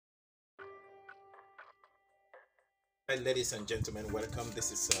Hi ladies and gentlemen, welcome.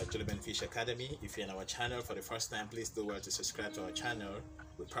 This is Julian Fish Academy. If you're in our channel for the first time, please do well to subscribe to our channel.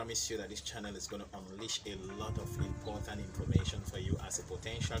 We promise you that this channel is going to unleash a lot of important information for you as a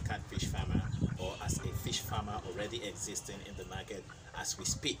potential catfish farmer or as a fish farmer already existing in the market as we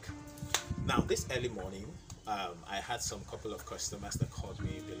speak. Now this early morning, I had some couple of customers that called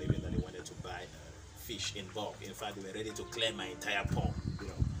me believing that they wanted to buy fish in bulk. In fact, they were ready to clear my entire pond,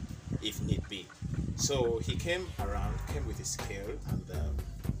 if need be. So he came with his scale, and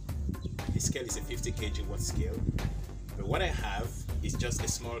his scale is a 50 kg watt scale. But what I have is just a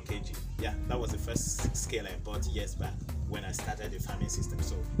small kg. Yeah, that was the first scale I bought years back when I started the farming system.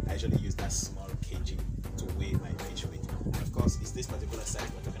 So I usually use that small kg to weigh my fish with. And of course, it's this particular size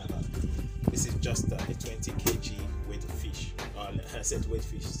we're talking about. This is just a 20 kg weight of fish. I said weight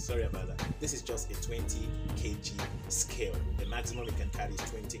fish, sorry about that. This is just a 20 kg scale. The maximum it can carry is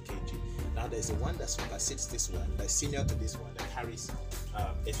 20 kg. Now there's a one that supersedes this one, that's senior to this one, that carries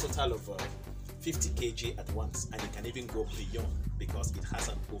a total of 50 kg at once, and it can even go beyond because it has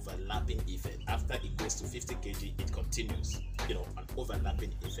an overlapping effect. After it goes to 50 kg, it continues, an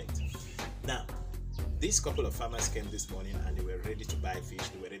overlapping effect. Now, these couple of farmers came this morning and they were ready to buy fish.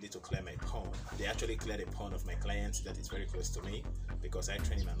 They were ready to clear my pond. They actually cleared a pond of my client that is very close to me because I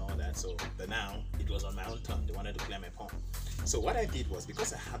train him and all that. So, but now it was on my own turn. They wanted to clear my pond. So what I did was,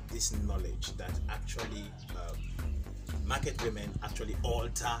 because I have this knowledge that actually market women actually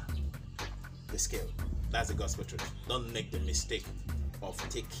alter the scale. That's the gospel truth. Don't make the mistake of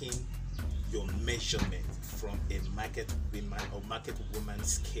taking your measurement from a market woman or market woman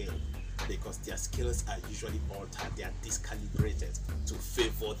scale, because their scales are usually altered, they are discalibrated to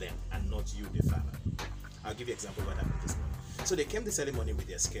favor them and not you, the farmer. I'll give you an example of what happened this morning. So they came this early morning with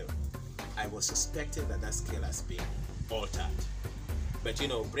their scale. I was suspecting that scale has been altered. But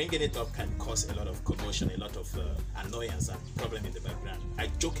bringing it up can cause a lot of commotion, a lot of annoyance and problem in the background. I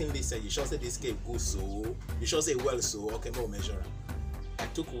jokingly said, you should say this scale good, so you should say well, so okay, more measure. I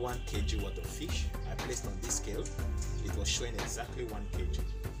took 1 kg worth of fish. I placed on this scale. It was showing exactly 1 kg.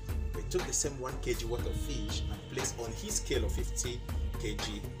 We took the same 1 kg worth of fish and placed on his scale of 50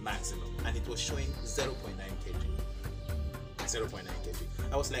 kg maximum, and it was showing 0.9 kg. 0.9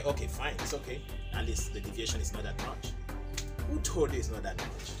 kg. I was like, okay, fine, it's okay. At least the deviation is not that much. Who told you it's not that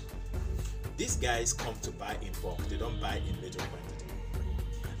much? These guys come to buy in bulk. They don't buy in little quantity.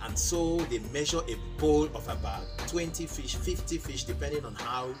 And so they measure a bowl of about 20 fish, 50 fish, depending on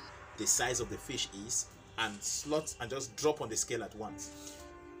how the size of the fish is, and slot and just drop on the scale at once.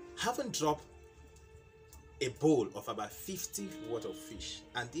 Having dropped a bowl of about 50 worth of fish,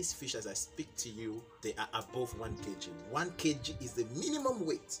 and these fish, as I speak to you, they are above 1 kg. 1 kg is the minimum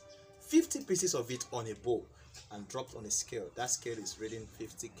weight. 50 pieces of it on a bowl and dropped on a scale. That scale is reading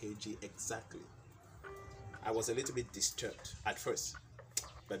 50 kg exactly. I was a little bit disturbed at first,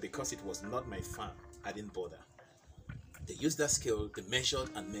 but because it was not my farm, I didn't bother. They used that scale, they measured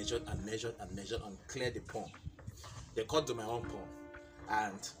and measured and measured and measured and cleared the pond. They cut to my own pond,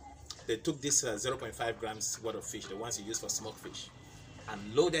 and they took this 0.5 grams worth of fish, the ones you use for smoked fish,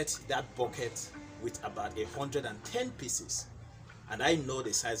 and loaded that bucket with about 110 pieces. And I know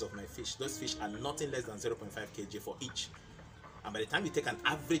the size of my fish. Those fish are nothing less than 0.5 kg for each. And by the time you take an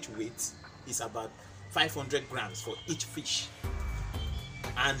average weight, it's about 500 grams for each fish.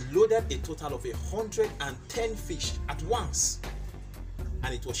 And loaded a total of 110 fish at once.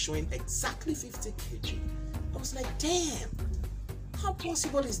 And it was showing exactly 50 kg. I was like, damn, how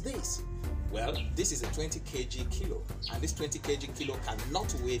possible is this? Well, this is a 20 kg kilo. And this 20 kg kilo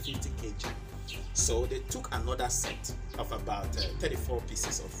cannot weigh 50 kg. So they took another set of about 34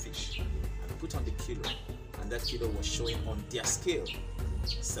 pieces of fish and put on the kilo, and that kilo was showing on their scale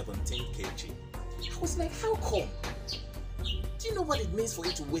 17 kg. I was like, how come? Do you know what it means for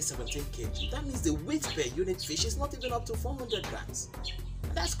you to weigh 17 kg? That means the weight per unit fish is not even up to 400 grams.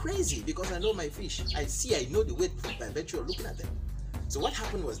 That's crazy, because I know my fish. I know the weight by virtue of looking at them. So what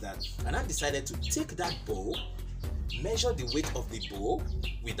happened was that, and I decided to take that bowl, measure the weight of the bowl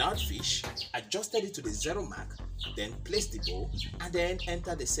without fish, adjusted it to the 0 mark, then placed the bowl, and then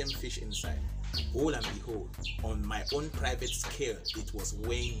enter the same fish inside. Lo and behold, on my own private scale, it was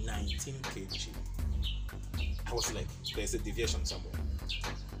weighing 19 kg. I was like, there's a deviation somewhere.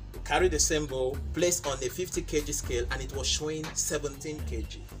 Carry the same bowl, placed on a 50 kg scale, and it was showing 17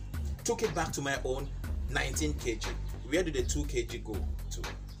 kg. Took it back to my own 19 kg. Where did the 2 kg go to?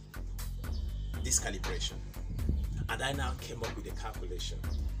 Discalibration. And I now came up with a calculation.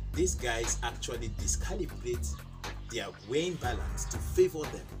 These guys actually discalibrate their weighing balance to favor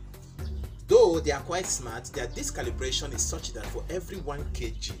them. Though they are quite smart, their discalibration is such that for every 1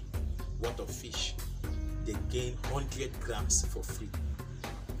 kg worth of fish, they gain 100 grams for free.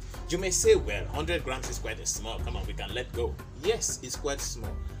 You may say, well, 100 grams is quite small. Come on, we can let go. Yes, it's quite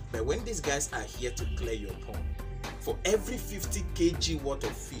small. But when these guys are here to clear your pond, for every 50 kg worth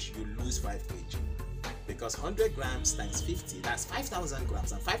of fish, you lose 5 kg. Because 100 grams times 50, that's 5,000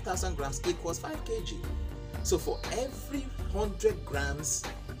 grams. And 5,000 grams equals 5 kg. So for every 100 grams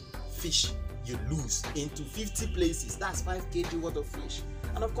fish you lose into 50 places, that's 5 kg worth of fish.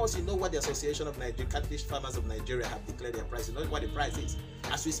 And of course, you know what the Association of Catfish Farmers of Nigeria have declared their price. You know what the price is.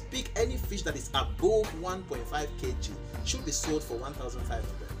 As we speak, any fish that is above 1.5 kg should be sold for 1,500.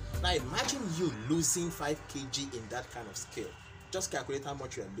 Now imagine you losing 5 kg in that kind of scale. Just calculate how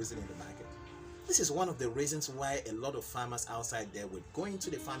much you are losing in the market. This is one of the reasons why a lot of farmers outside there would go into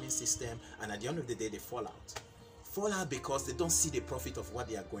the farming system, and at the end of the day they fall out. Fall out because they don't see the profit of what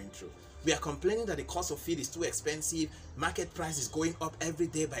they are going through. We are complaining that the cost of feed is too expensive, market price is going up every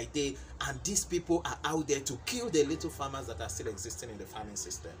day by day, and these people are out there to kill the little farmers that are still existing in the farming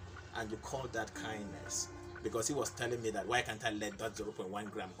system. And you call that kindness? Because he was telling me that, why can't I let that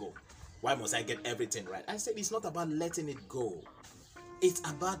 0.1 gram go? Why must I get everything right? I said it's not about letting it go. It's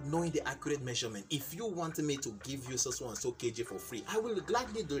about knowing the accurate measurement. If you want me to give you so and so kg for free, I will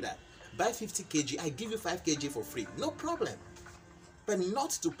gladly do that. Buy 50 kg, I give you 5 kg for free. No problem. But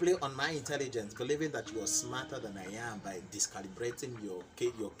not to play on my intelligence, believing that you are smarter than I am by discalibrating your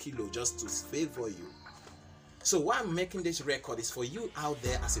kilo just to favor you. So why I'm making this record is for you out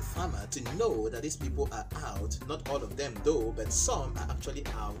there as a farmer to know that these people are out, not all of them though, but some are actually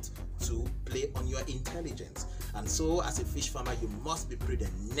out to play on your intelligence. And so as a fish farmer, you must be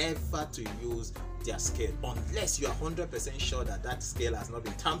prudent never to use their scale unless you are 100% sure that that scale has not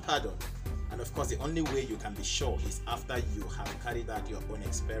been tampered on. And of course, the only way you can be sure is after you have carried out your own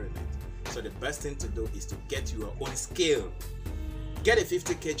experiment. So the best thing to do is to get your own scale. Get a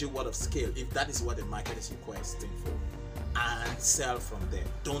 50 kg worth of scale if that is what the market is requesting for, and sell from there.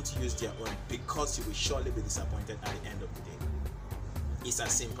 Don't use their own, because you will surely be disappointed at the end of the day. It's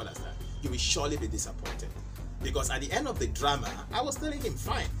as simple as that. You will surely be disappointed, because at the end of the drama, I was telling him,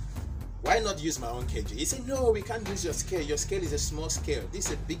 fine, why not use my own kg? He said, no, we can't use your scale. Your scale is a small scale. This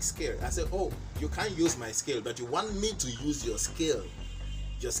is a big scale. I said, oh, you can't use my scale, but you want me to use your scale.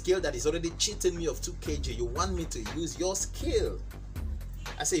 Your scale that is already cheating me of 2 kg. You want me to use your scale.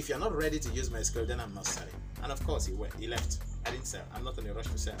 I say, if you're not ready to use my scale, then I'm not selling. And of course, he went. He left. I didn't sell. I'm not in a rush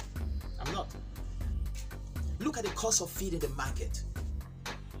to sell. I'm not. Look at the cost of feed in the market.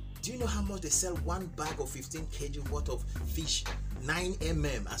 Do you know how much they sell one bag of 15 kg worth of fish? 9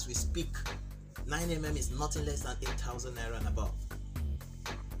 mm as we speak. 9 mm is nothing less than 8,000 naira and above.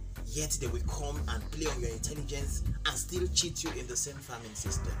 Yet they will come and play on your intelligence and still cheat you in the same farming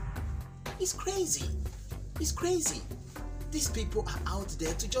system. It's crazy. It's crazy. These people are out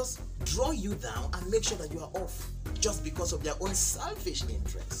there to just draw you down and make sure that you are off just because of their own selfish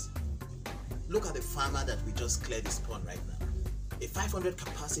interests. Look at the farmer that we just cleared his pond right now. A 500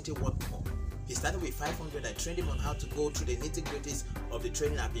 capacity watt pond. He started with 500. I trained him on how to go through the nitty-gritties of the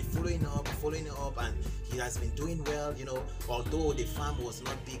training. I've been following up, and he has been doing well, you know, although the farm was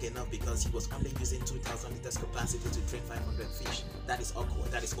not big enough because he was only using 2,000 liters capacity to train 500 fish. That is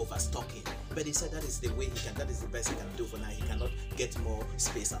awkward. That is overstocking. But he said that is the way he can, that is the best he can do for now. He cannot get more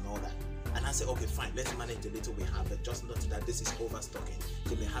space and all that. And I said, okay, fine, let's manage the little we have, but just note that this is overstocking.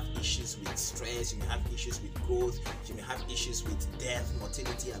 You may have issues with stress, you may have issues with growth, you may have issues with death,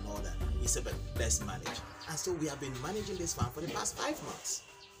 mortality, and all that. He said, but let's manage. And so we have been managing this farm for the past 5 months.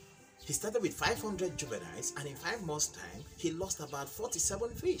 He started with 500 juveniles, and in 5 months' time, he lost about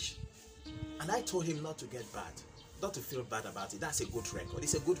 47 fish. And I told him not to get bad, not to feel bad about it. That's a good record.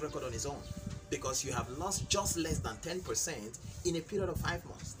 It's a good record on its own, because you have lost just less than 10% in a period of 5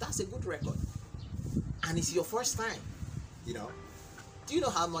 months. That's a good record. And it's your first time, you know. Do you know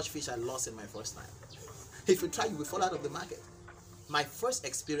how much fish I lost in my first time? If you try, you will fall out of the market. My first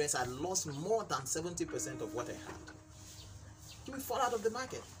experience, I lost more than 70% of what I had. You will fall out of the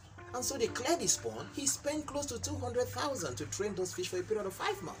market. And so they cleared his pond. He spent close to 200,000 to train those fish for a period of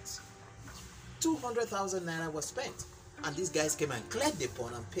 5 months. 200,000 naira was spent. And these guys came and cleared the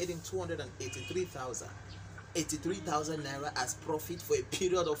pond and paid him 283,000. 83,000 naira as profit for a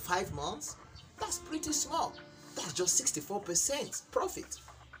period of 5 months? That's pretty small. That's just 64% profit.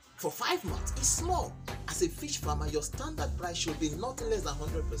 For 5 months, it's small. As a fish farmer, your standard price should be nothing less than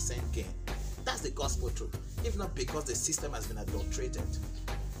 100% gain. That's the gospel truth, if not because the system has been adulterated.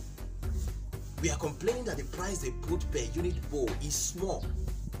 We are complaining that the price they put per unit bowl is small.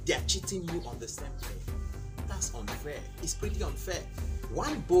 They are cheating you on the same thing. That's unfair. It's pretty unfair.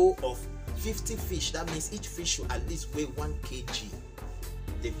 One bowl of 50 fish, that means each fish should at least weigh 1 kg.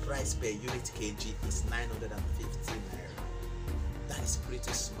 the price per unit kg is 950 naira. That is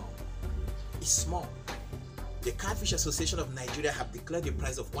pretty small. It's small. The Catfish Association of Nigeria have declared the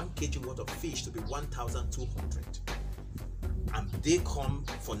price of 1 kg worth of fish to be 1,200, and they come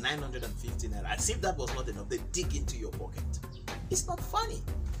for 950 naira. As if that was not enough, they dig into your pocket. It's not funny.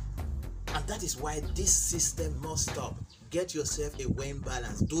 And that is why this system must stop. Get yourself a weighing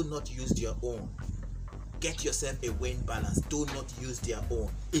balance. Do not use their own. Get yourself a weighing balance. Do not use their own.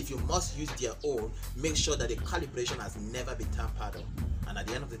 If you must use their own, make sure that the calibration has never been tampered on. And at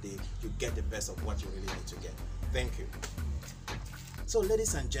the end of the day, you get the best of what you really need to get. Thank you. So,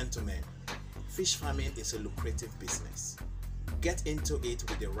 ladies and gentlemen, fish farming is a lucrative business. Get into it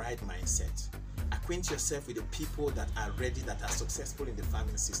with the right mindset. Acquaint yourself with the people that are ready, that are successful in the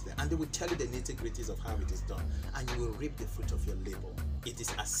farming system, and they will tell you the nitty-gritties of how it is done, and you will reap the fruit of your labor. It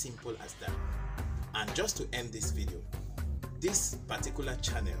is as simple as that. And just to end this video, this particular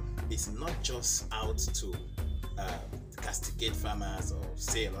channel is not just out to castigate farmers or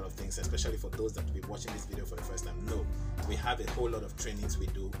say a lot of things, especially for those that will be watching this video for the first time. No, we have a whole lot of trainings we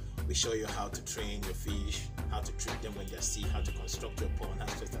do. We show you how to train your fish, how to treat them when they're sick, how to construct your pond, how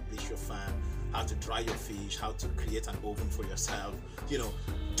to establish your farm, how to dry your fish, how to create an oven for yourself. You know,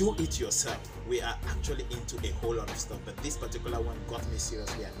 do it yourself. We are actually into a whole lot of stuff, but this particular one got me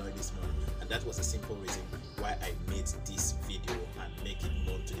seriously annoyed this morning, and that was a simple reason why I made this video and make it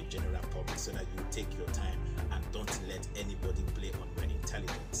known to the general public, so that you take your time and don't let anybody play on your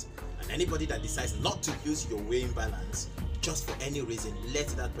intelligence. And anybody that decides not to use your weighing balance just for any reason, let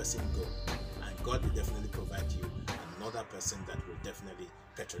that person go, and God will definitely provide you another person that will definitely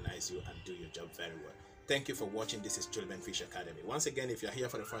patronize you and do your job very well. Thank you for watching. This is Children Fish Academy. Once again, if you're here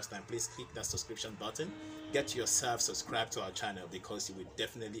for the first time, please click that subscription button. Get yourself subscribed to our channel, because you will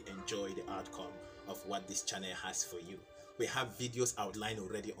definitely enjoy the outcome of what this channel has for you. We have videos outlined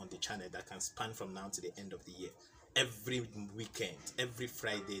already on the channel that can span from now to the end of the year. Every weekend, every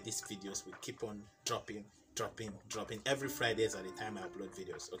Friday, these videos will keep on dropping every Friday is at the time I upload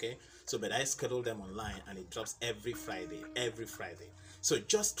videos. Okay, so but I schedule them online and it drops every Friday. So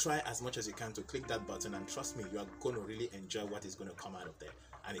just try as much as you can to click that button, and trust me, you are going to really enjoy what is going to come out of there,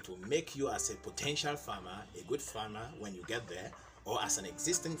 and it will make you, as a potential farmer, a good farmer when you get there, or as an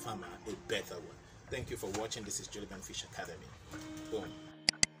existing farmer, a better one. Thank you for watching. This is Children Fish Academy. Boom.